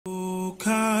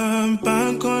can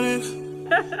bank on it.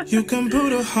 You can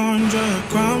put 100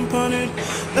 grand on it.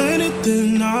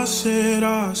 Anything I said,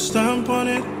 I'll stamp on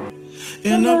it.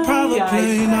 In a private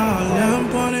plane, I'll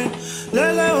lamp on it.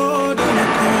 Lele, oh,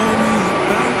 don't call me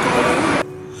bank on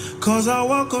it. Cause I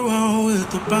walk around with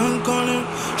the bank on him.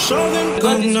 Show them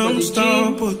Gangnam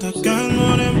Style, put the gang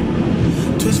on him.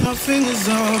 Twist my fingers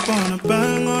up on a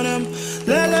bang on him.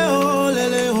 Lele, oh,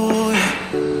 yeah.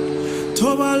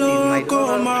 Tobalo,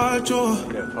 go, macho.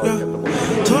 Yeah.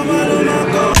 Tobalo,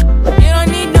 go. You don't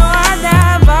need no other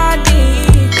body.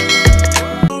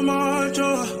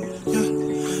 Macho, yeah.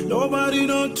 Nobody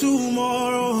know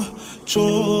tomorrow.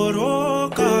 Choro,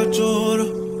 kachoro.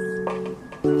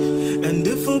 And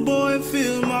if a boy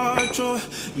feel macho,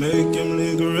 make him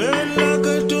look red like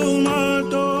a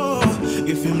tomato.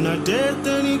 If him not dead,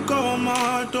 then he come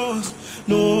out us.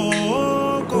 No,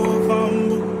 go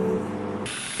bamboo.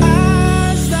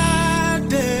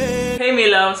 Hey me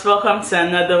loves, welcome to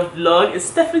another vlog. It's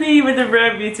Stephanie with a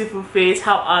very beautiful face.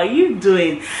 How are you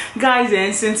doing, guys?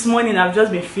 And since morning I've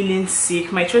just been feeling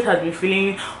sick. My throat has been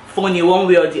feeling funny one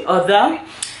way or the other.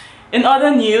 In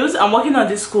other news, I'm working on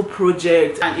this school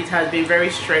project and it has been very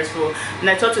stressful, and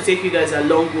I thought to take you guys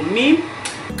along with me.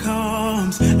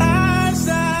 Comes as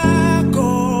I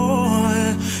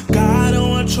go, God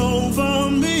watch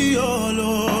over me, oh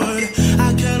Lord.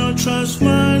 I cannot trust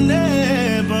my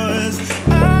neighbors.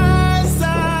 As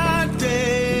that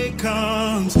day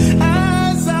comes,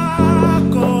 as I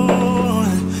go,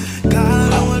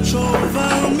 God watch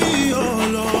over me, oh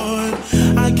Lord.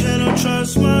 I cannot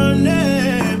trust my neighbors.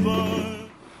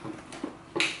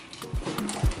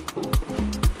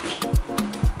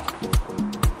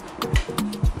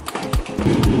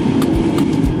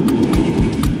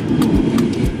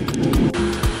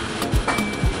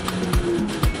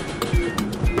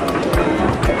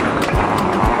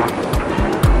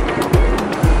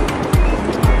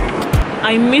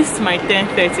 I missed my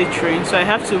 10:30 train, so I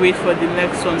have to wait for the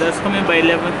next one that's coming by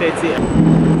 11:30.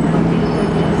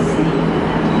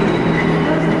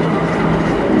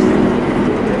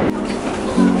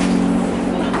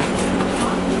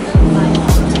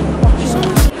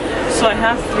 So I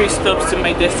have 3 stops to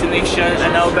my destination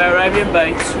and I'll be arriving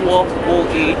by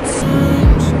 12:08.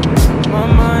 My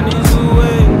mind is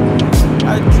away,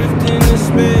 I drift into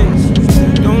space,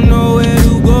 don't know where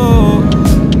to go.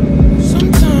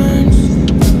 Sometimes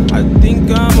I think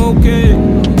I'm okay,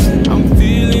 I'm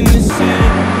feeling the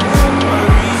same. My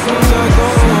reasons are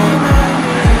gone.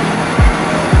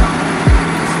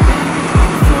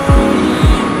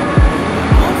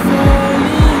 I'm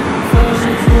falling,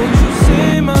 won't you say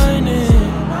my name?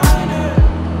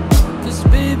 'Cause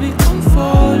baby, I'm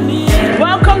falling.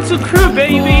 Welcome to crew,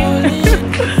 baby.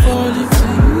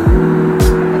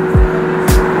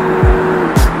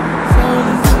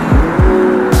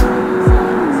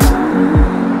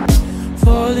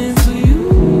 Falling for you.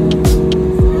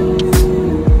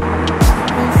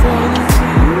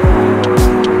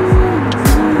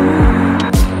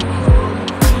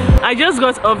 I just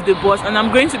got off the bus and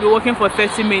I'm going to be walking for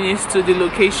 30 minutes to the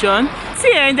location.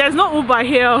 See, and there's no Uber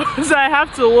here, so I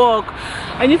have to walk.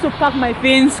 I need to pack my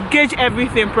things, gauge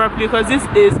everything properly because this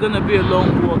is going to be a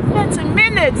long walk. 30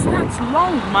 minutes, that's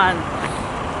long, man.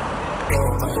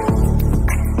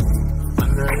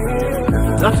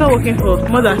 After walking for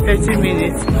more than 30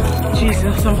 minutes,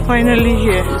 Jesus, I'm finally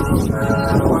here.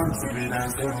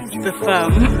 The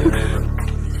farm.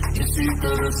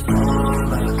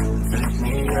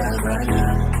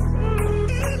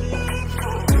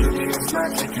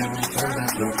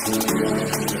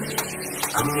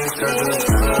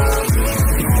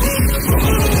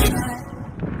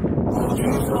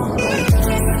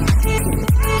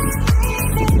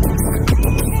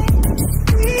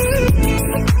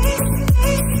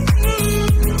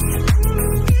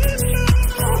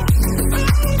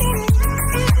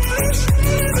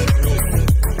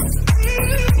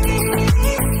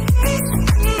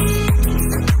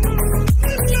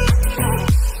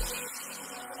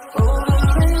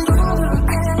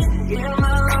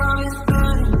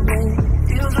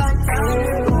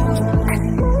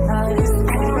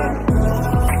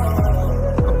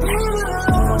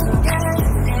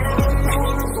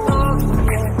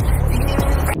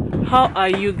 How are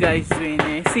you guys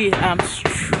doing? See, I'm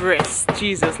stressed.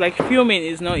 Jesus, like filming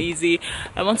is not easy.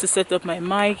 I want to set up my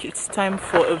mic. It's time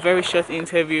for a very short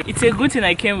interview. It's a good thing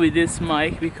I came with this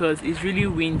mic because it's really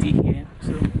windy here.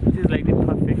 So this is like the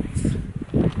perfect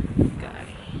guy.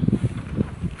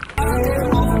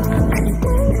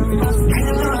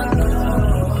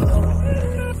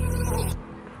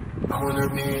 I wanna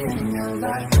be in your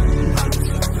life.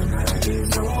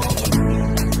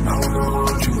 I wanna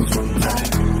hold you sometimes.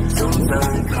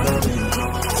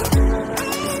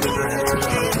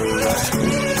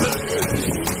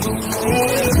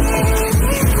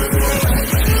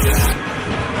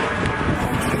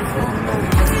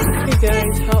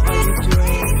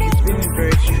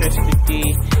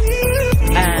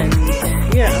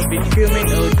 been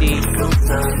filming all day.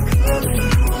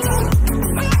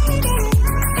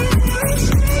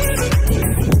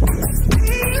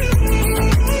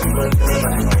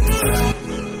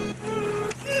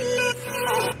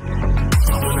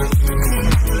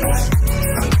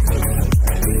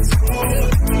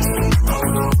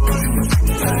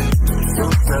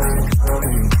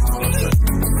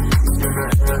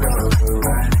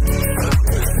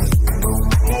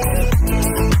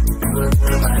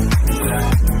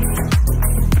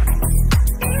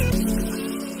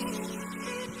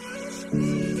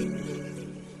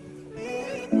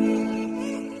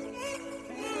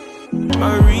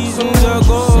 My reasons are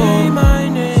gone. Say my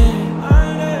name,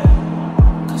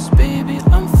 cause baby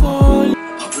I'm falling.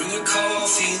 I bring her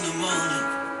coffee in the morning.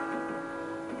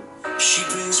 She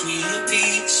brings me her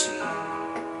peace.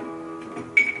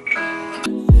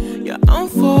 Yeah, I'm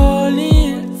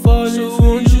falling, falling. So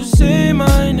won't you say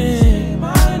my name,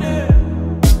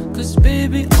 cause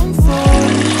baby I'm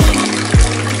falling,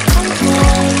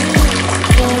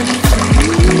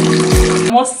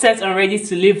 I'm all set and ready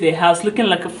to leave the house, looking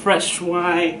like a fresh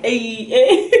wine. Hey,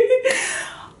 hey.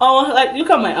 Oh, like look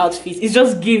at my outfit. It's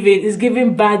just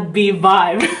giving bad B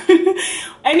vibe.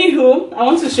 Anywho, I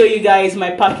want to show you guys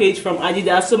my package from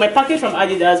Adidas. So my package from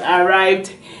Adidas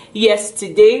arrived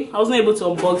yesterday. I wasn't able to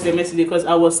unbox them yesterday because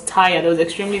I was tired. I was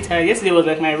extremely tired. Yesterday was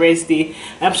like my rest day.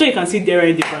 I'm sure you can see there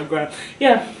in the background.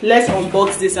 Yeah, let's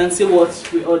unbox this and see what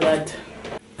we ordered.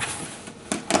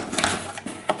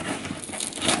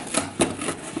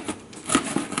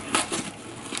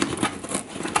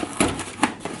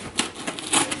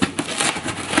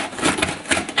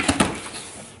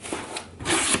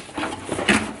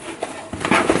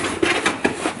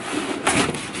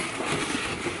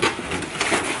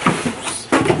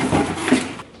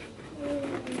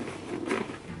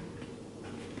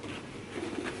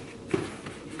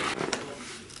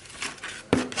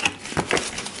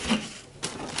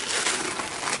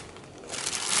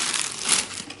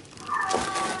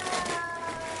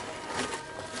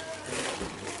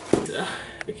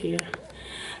 Okay,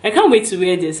 I can't wait to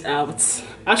wear this out.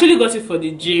 I actually got it for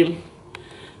the gym.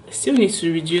 I still need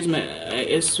to reduce my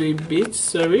ISO a bit,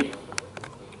 sorry,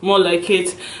 more like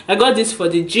it. I got this for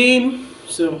the gym,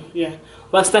 so yeah,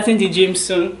 we're starting the gym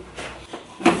soon.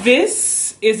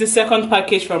 This is the second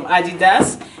package from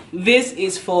Adidas. This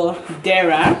is for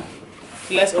Dara.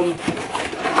 Let's oops.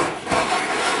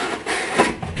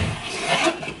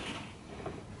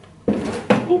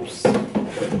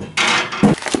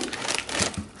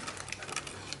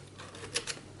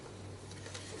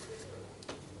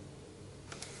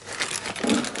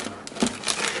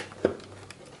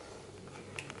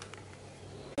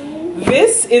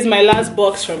 This is my last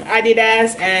box from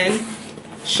Adidas, and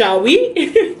shall we?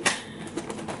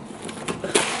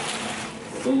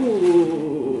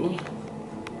 Ooh,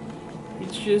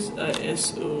 reduce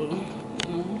ISO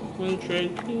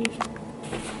 100, please.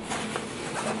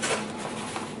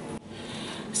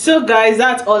 So guys,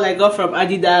 that's all I got from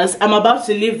Adidas. I'm about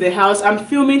to leave the house. I'm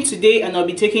filming today and I'll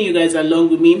be taking you guys along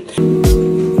with me.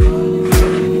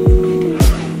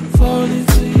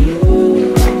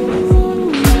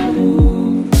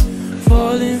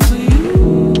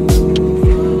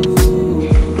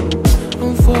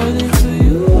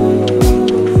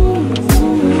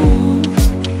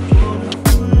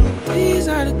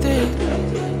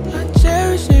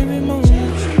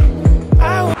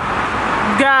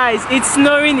 Guys, it's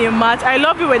snowing in March. I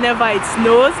love it whenever it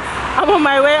snows. I'm on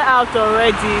my way out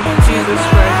already. Jesus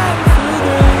Christ.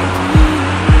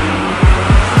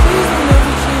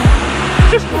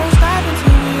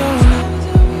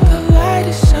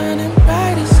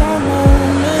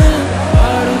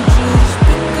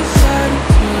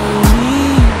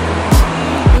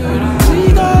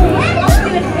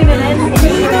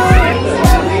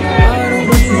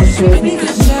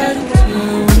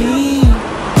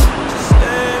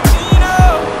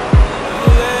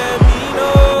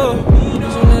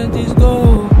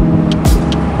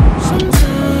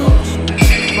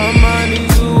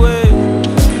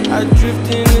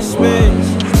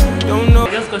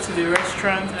 To the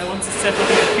restaurant. I want to set up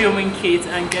my filming kit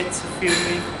and get to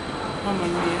filming. Come on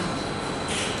here.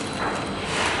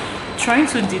 Trying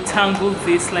to detangle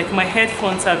this, like my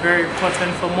headphones are very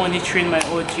important for monitoring my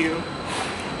audio.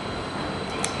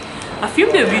 I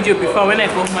filmed a video before. When I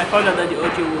got home, I found out that the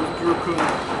audio was broken,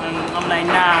 and I'm like,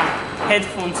 nah,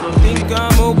 headphones on. I think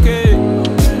I'm okay.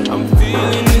 I'm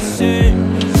feeling the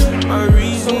same. My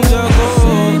reasons are gone.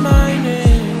 Say my name.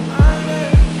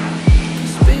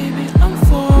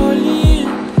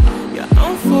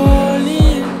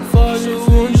 So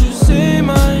won't you say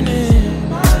my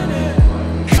name?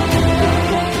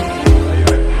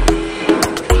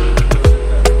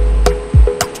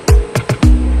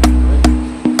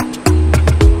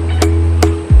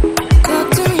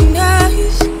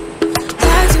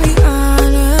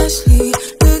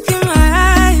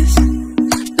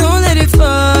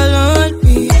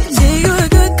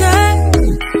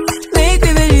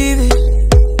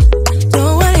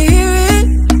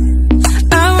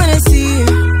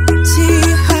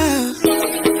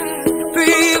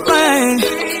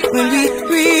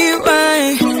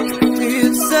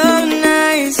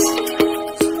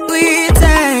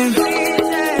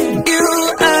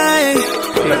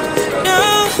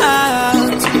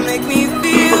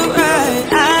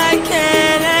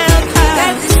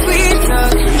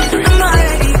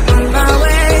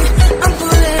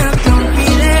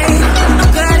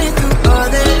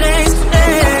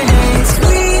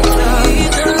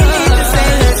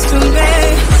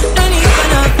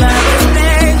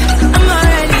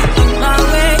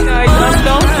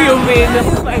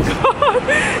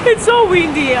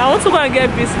 want to go and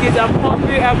get biscuits. I'm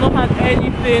hungry. I've not had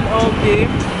anything all day.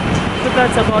 So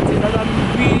that's about it. And I'm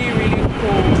really, really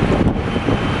cold.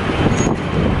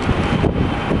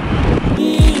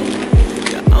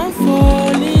 I'm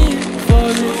falling,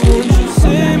 won't you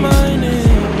say my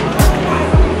name?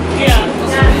 Yeah,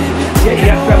 you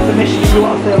have to have permission to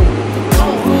what I film.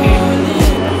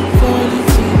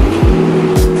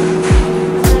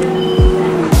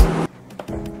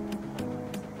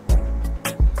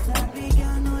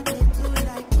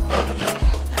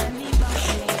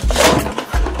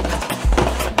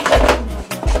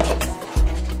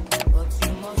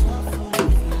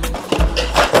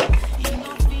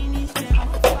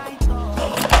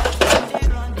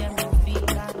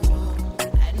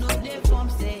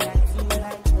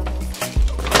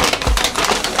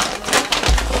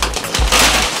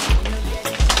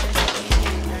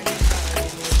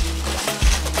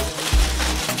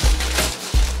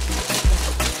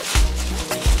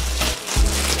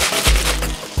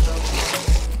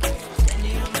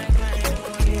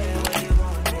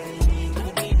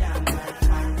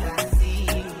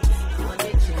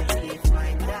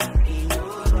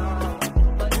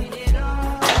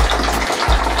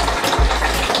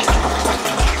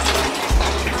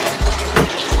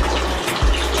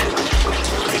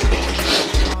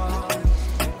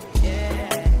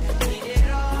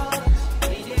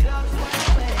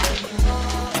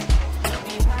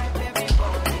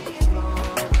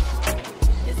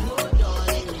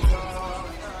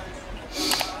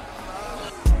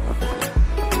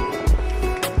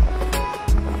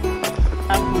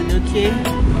 Okay. I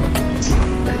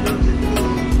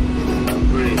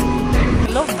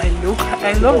love my look.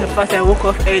 I love the fact I woke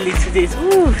up early today.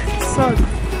 Ooh, sun.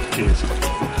 Cheers.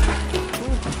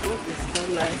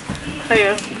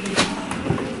 Hiya.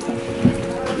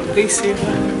 Thanks, you.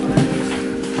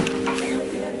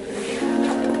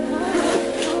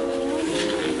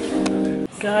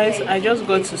 Guys, I just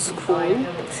got to school.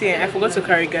 See, I forgot to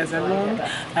carry guys along.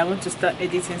 I want to start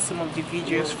editing some of the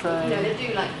videos from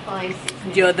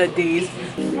the other days.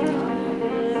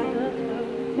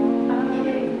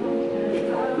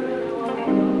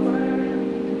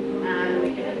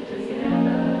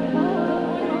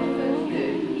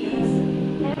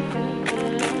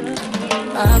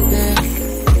 I've been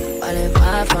falling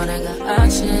my phone, I got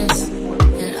options,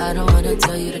 and I don't wanna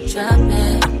tell you to drop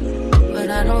it, but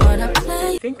I don't wanna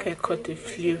play. I think I caught a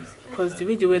flu because the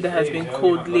way the weather has been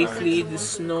cold lately, the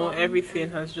snow, everything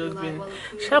has just been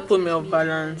sharp on me off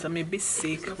balance. I'm a bit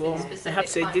sick. Well, I have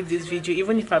to edit this video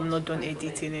even if I'm not done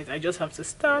editing it. I just have to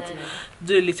start,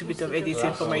 do a little bit of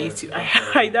editing for my YouTube.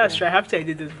 That's right, I have to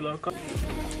edit this vlog.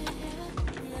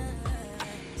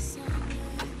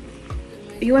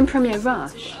 You in Premiere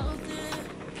Rush?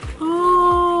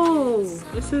 Oh,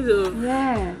 this is a...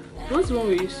 Yeah. What's the one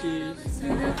we used to use?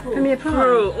 Premiere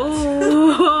Pro.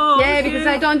 Oh. Yeah, because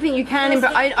I don't think you can,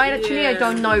 but I actually I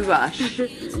don't know Rush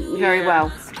very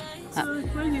well.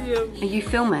 Are you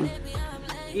filming?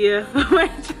 Yeah.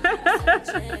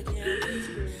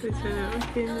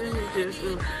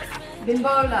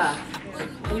 Bimbola.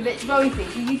 You bit rosy,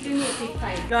 so you do need a big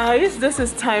face. Guys, this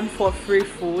is time for free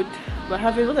food. We're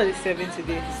having, what are they serving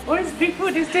today? What is free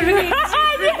food? It's serving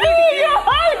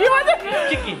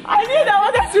chicken. I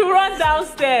wanted to run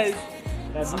downstairs.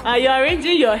 And you're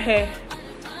arranging your hair.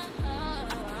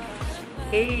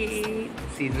 Hey,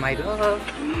 she's my dog.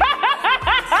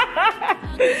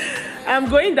 I'm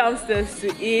going downstairs to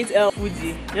eat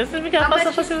foodie. Just to make it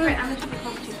possible.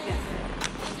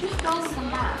 Just don't come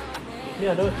back.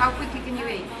 Yeah, no. How quickly can you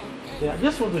eat? Yeah,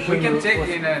 just want to show We you. can take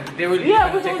in a, they will we'll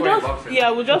just take it out.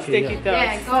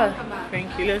 Yeah, go and come back.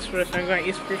 Thank you. Let's rush and go and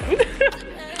eat free food.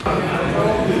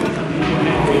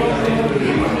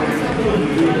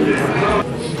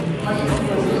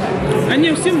 And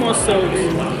you've seen more salt.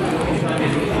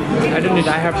 I don't need,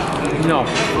 I have, no.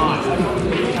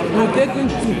 We're taking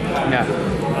two. Yeah.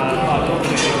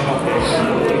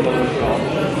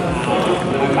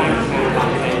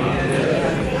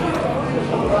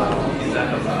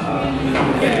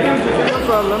 No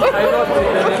problem. I got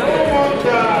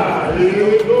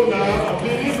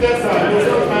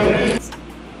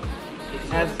It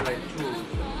has like two.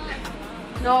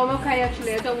 No, I'm okay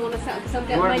actually. I don't want to set because I'm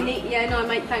getting my niece. Yeah, no,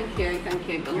 mate. Thank you.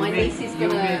 But my niece is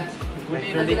gonna.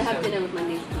 I'm gonna have dinner with my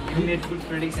niece. You made good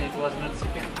prediction. It was not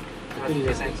second. It was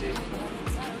essentially.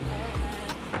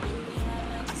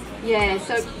 Yeah.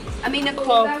 So, I mean, that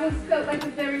was like a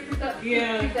very productive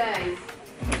 2 days.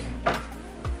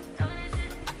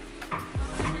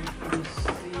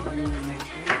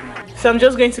 So I'm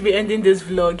just going to be ending this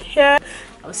vlog here.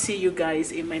 I'll see you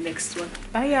guys in my next one.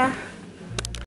 Bye.